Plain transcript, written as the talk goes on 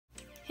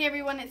Hey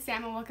everyone, it's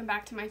Sam and welcome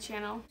back to my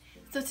channel.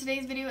 So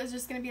today's video is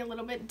just going to be a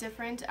little bit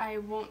different. I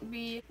won't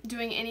be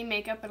doing any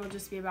makeup, it'll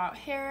just be about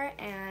hair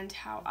and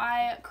how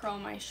I curl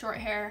my short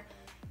hair.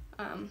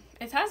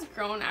 It has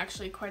grown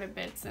actually quite a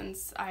bit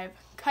since I've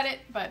cut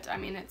it, but I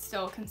mean it's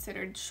still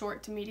considered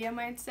short to medium,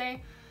 I'd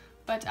say.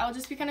 But I'll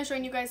just be kind of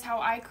showing you guys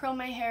how I curl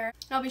my hair.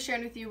 I'll be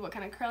sharing with you what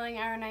kind of curling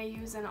iron I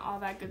use and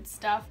all that good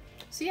stuff.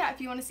 So yeah, if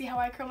you want to see how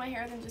I curl my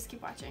hair, then just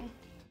keep watching.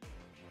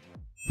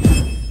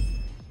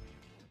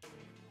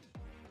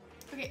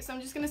 Okay, so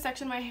I'm just going to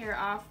section my hair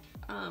off,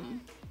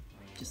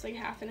 just like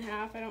half and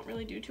half. I don't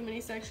really do too many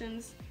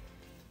sections.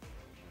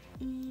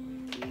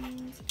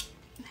 And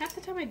half the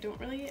time I don't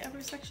really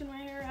ever section my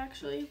hair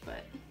actually,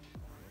 but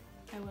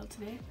I will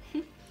today.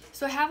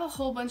 So I have a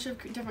whole bunch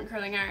of different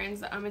curling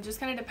irons. It just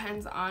kind of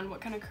depends on what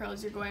kind of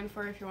curls you're going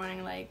for. If you're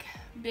wanting like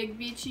big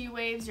beachy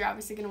waves, you're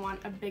obviously going to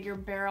want a bigger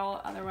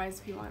barrel. Otherwise,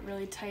 if you want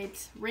really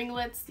tight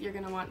ringlets, you're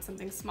going to want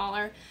something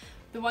smaller.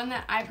 The one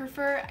that I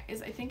prefer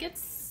is, I think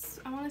it's,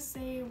 I want to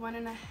say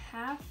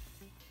 1.5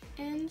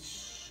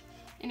 inch.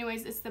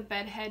 Anyways, it's the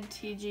Head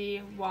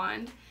TG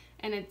wand,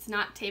 and it's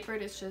not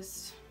tapered, it's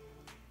just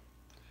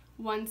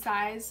one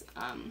size.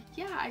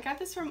 Yeah, I got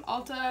this from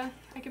Ulta.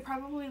 I could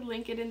probably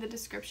link it in the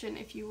description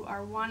if you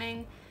are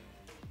wanting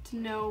to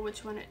know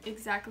which one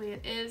exactly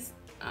it is.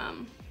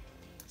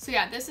 So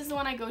yeah, this is the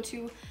one I go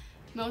to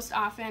most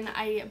often.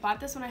 I bought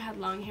this when I had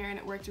long hair and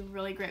it worked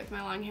really great with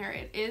my long hair.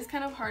 It is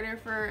kind of harder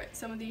for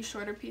some of these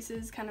shorter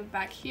pieces kind of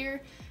back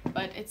here,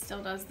 but it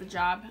still does the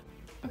job.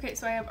 Okay,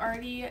 so I have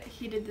already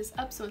heated this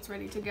up so it's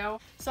ready to go.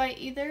 So I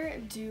either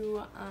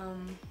do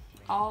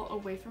all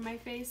away from my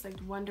face, like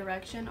one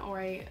direction, or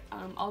I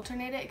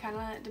alternate it. It kind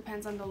of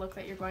depends on the look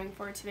that you're going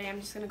for. Today I'm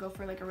just going to go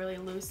for like a really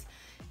loose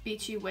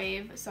beachy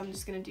wave, so I'm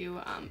just going to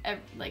do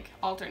like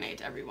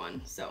alternate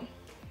everyone. So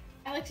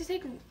I like to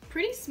take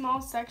pretty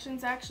small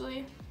sections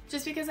actually,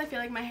 just because I feel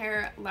like my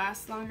hair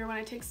lasts longer when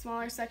I take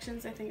smaller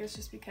sections. I think it's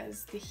just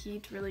because the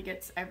heat really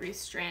gets every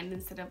strand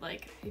instead of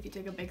like if you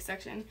take a big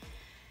section.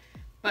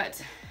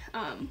 But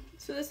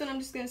so this one I'm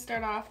just going to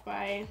start off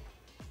by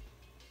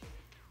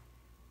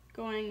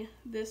going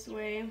this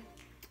way,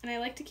 and I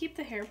like to keep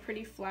the hair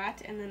pretty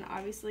flat and then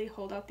obviously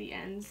hold out the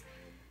ends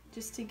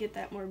just to get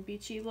that more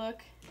beachy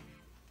look,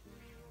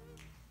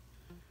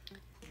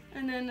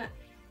 and then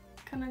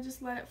kind of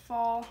just let it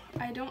fall.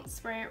 I don't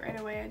spray it right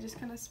away, I just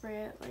kind of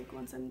spray it like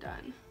once I'm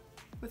done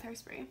with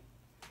hairspray.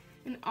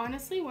 And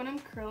honestly, when I'm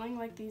curling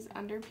like these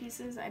under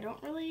pieces, I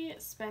don't really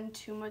spend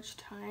too much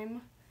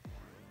time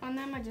on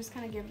them. I just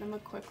kind of give them a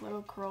quick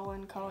little curl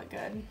and call it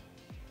good,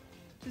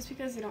 just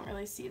because you don't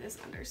really see this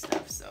under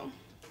stuff. So I'm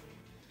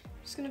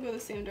just gonna go the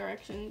same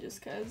direction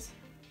just cause.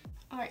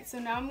 Alright, so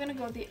now I'm gonna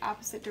go the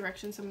opposite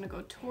direction, so I'm gonna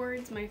go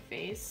towards my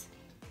face.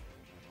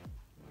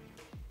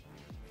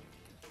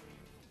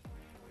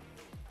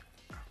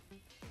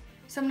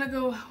 So I'm gonna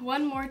go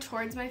one more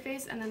towards my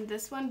face, and then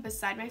this one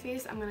beside my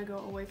face I'm gonna go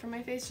away from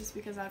my face, just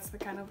because that's the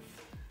kind of,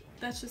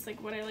 that's just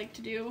like what I like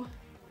to do.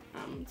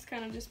 It's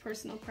kind of just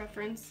personal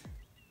preference.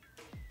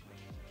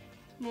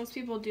 Most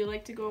people do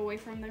like to go away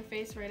from their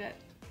face right at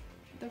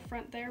the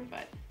front there,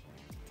 but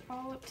it's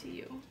all up to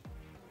you.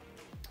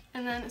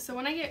 And then, so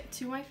when I get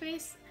to my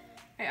face,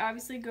 I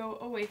obviously go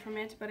away from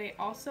it, but I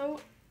also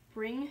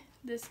bring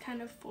this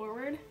kind of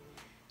forward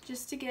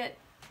just to get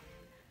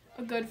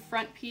a good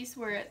front piece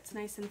where it's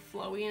nice and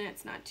flowy and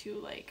it's not too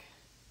like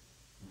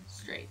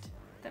straight,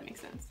 if that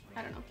makes sense.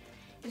 I don't know.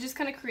 It just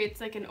kind of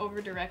creates like an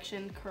over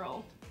direction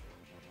curl.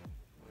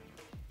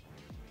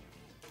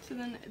 So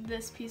then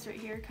this piece right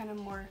here kind of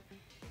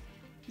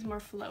is more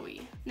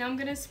flowy. Now I'm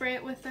gonna spray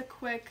it with a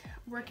quick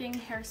working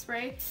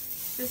hairspray.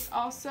 This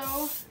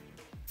also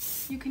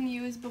you can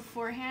use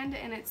beforehand,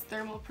 and it's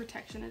thermal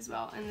protection as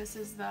well. And this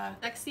is the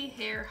Sexy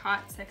Hair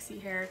Hot Sexy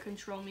Hair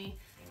Control Me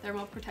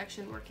Thermal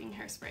Protection Working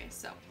Hairspray.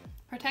 So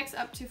protects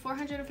up to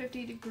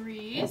 450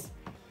 degrees,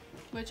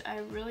 which I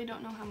really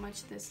don't know how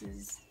much this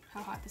is,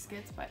 how hot this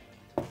gets, but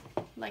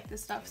like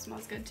this stuff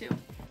smells good too.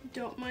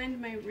 Don't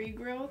mind my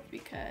regrowth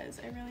because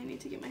I really need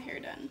to get my hair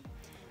done.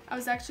 I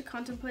was actually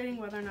contemplating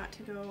whether or not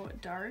to go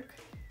dark,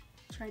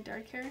 try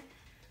dark hair.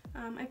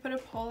 I put a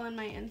poll on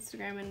my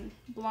Instagram and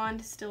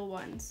blonde still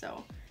won,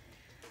 so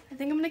I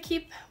think I'm gonna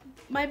keep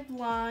my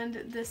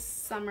blonde this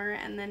summer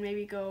and then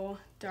maybe go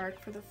dark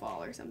for the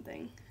fall or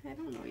something. I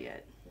don't know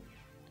yet.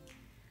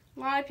 A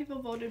lot of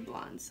people voted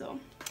blonde, so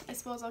I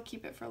suppose I'll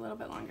keep it for a little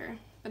bit longer.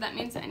 But that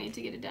means that I need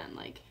to get it done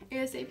like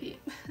ASAP.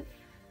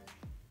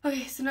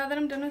 Okay, so now that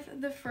I'm done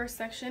with the first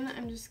section,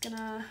 I'm just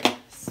gonna,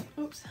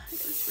 oops, I gotta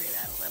spray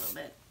that a little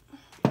bit.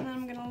 And then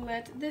I'm gonna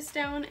let this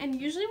down, and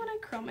usually when I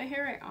curl my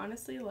hair, I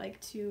honestly like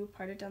to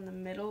part it down the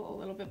middle a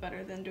little bit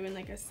better than doing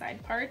like a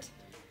side part.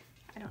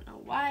 I don't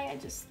know why, I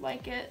just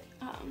like it.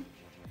 I'm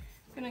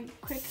gonna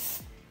quick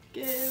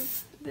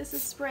give this a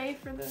spray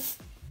for the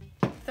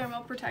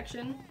thermal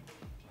protection,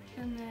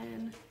 and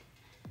then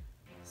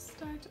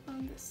start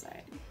on this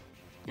side.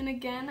 And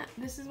again,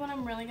 this is when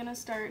I'm really gonna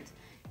start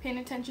paying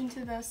attention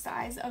to the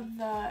size of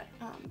the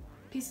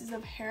pieces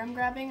of hair I'm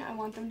grabbing. I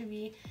want them to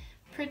be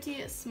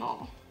pretty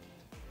small.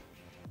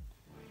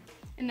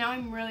 And now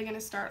I'm really going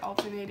to start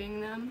alternating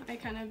them. I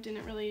kind of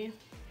didn't really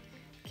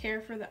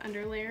care for the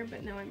underlayer,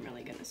 but now I'm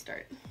really going to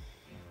start.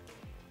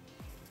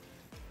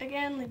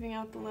 Again, leaving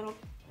out the little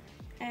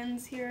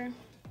ends here.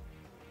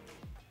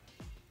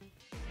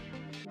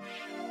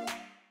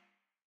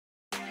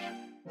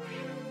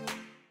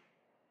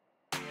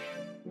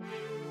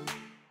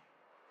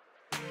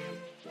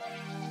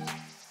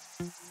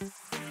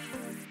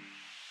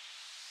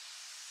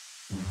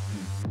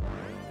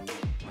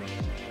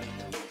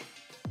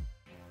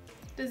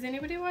 Does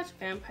anybody watch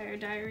Vampire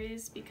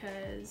Diaries?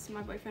 Because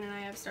my boyfriend and I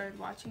have started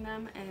watching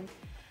them, and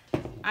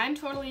I'm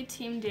totally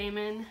Team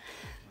Damon.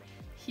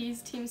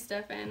 He's Team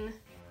Stefan.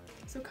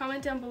 So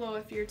comment down below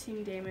if you're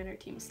Team Damon or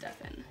Team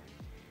Stefan.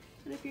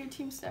 And if you're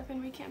Team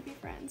Stefan, we can't be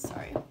friends,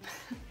 sorry.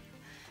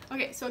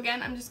 Okay, so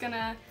again, I'm just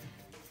gonna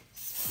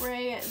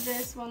spray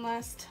this one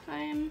last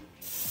time.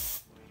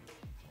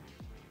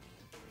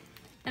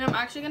 And I'm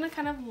actually gonna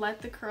kind of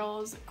let the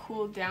curls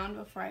cool down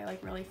before I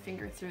like really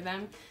finger through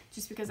them,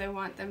 just because I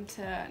want them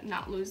to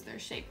not lose their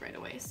shape right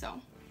away. So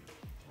I'm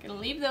gonna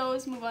leave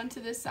those, move on to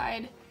this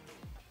side.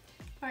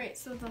 Alright,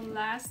 so the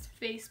last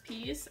face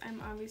piece, I'm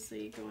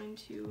obviously going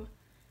to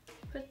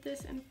put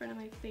this in front of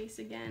my face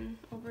again,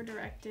 over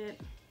direct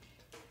it,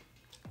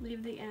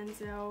 leave the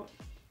ends out,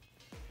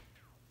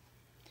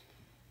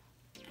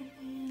 and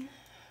then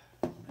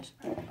push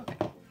back.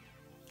 Okay.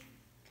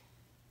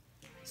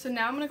 So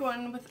now I'm going to go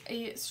in with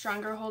a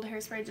stronger hold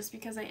hairspray, just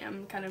because I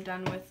am kind of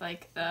done with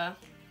like the,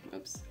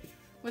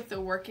 with the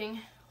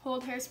working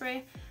hold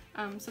hairspray.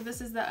 So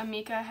this is the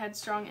Amika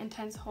Headstrong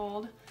Intense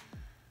Hold.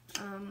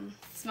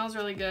 Smells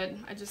really good.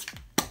 I just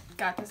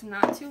got this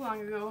not too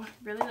long ago.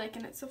 Really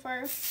liking it so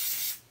far.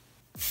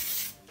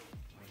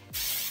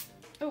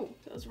 Oh,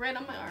 that was right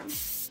on my arm.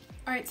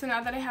 Alright, so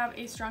now that I have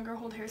a stronger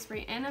hold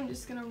hairspray in, I'm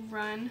just going to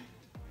run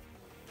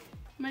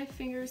my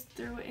fingers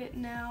through it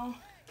now.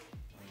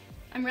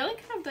 I'm really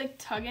kind of like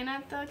tugging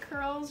at the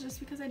curls just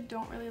because I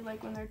don't really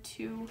like when they're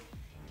too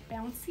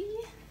bouncy.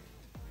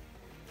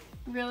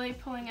 Really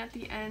pulling at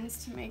the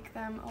ends to make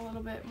them a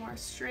little bit more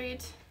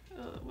straight.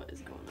 Oh, what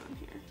is going on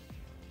here?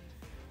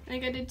 I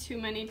think I did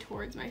too many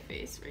towards my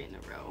face right in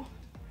a row.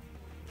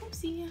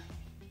 Oopsie.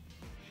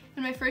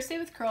 And my first day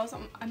with curls,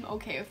 I'm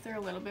okay if they're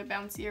a little bit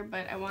bouncier,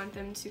 but I want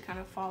them to kind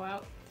of fall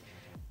out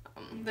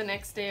the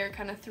next day or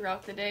kind of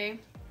throughout the day.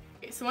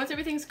 Okay, so once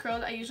everything's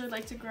curled, I usually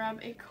like to grab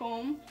a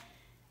comb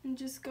and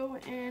just go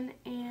in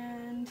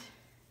and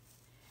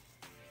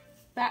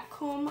back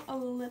comb a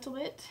little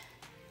bit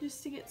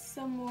just to get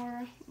some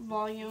more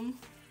volume.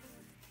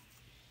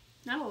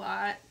 Not a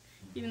lot,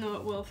 even though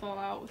it will fall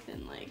out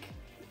within like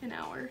an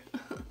hour.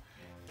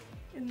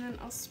 And then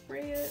I'll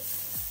spray it.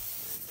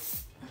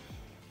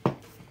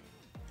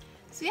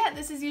 So yeah,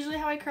 this is usually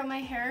how I curl my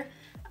hair.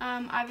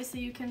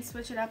 Obviously you can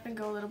switch it up and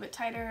go a little bit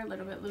tighter, a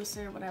little bit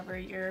looser, whatever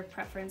your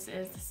preference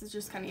is. This is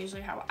just kind of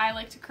usually how I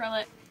like to curl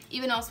it.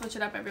 Even I'll switch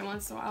it up every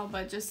once in a while,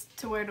 but just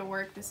to wear to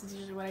work, this is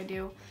usually what I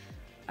do.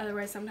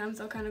 Otherwise,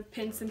 sometimes I'll kind of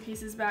pin some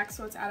pieces back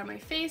so it's out of my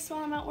face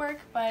while I'm at work.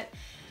 But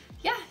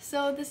yeah,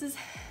 so this is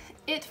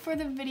it for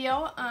the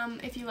video.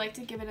 If you liked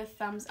it, give it a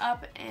thumbs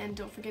up and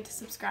don't forget to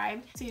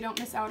subscribe so you don't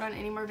miss out on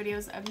any more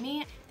videos of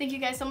me. Thank you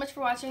guys so much for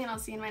watching, and I'll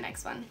see you in my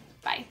next one.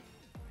 Bye.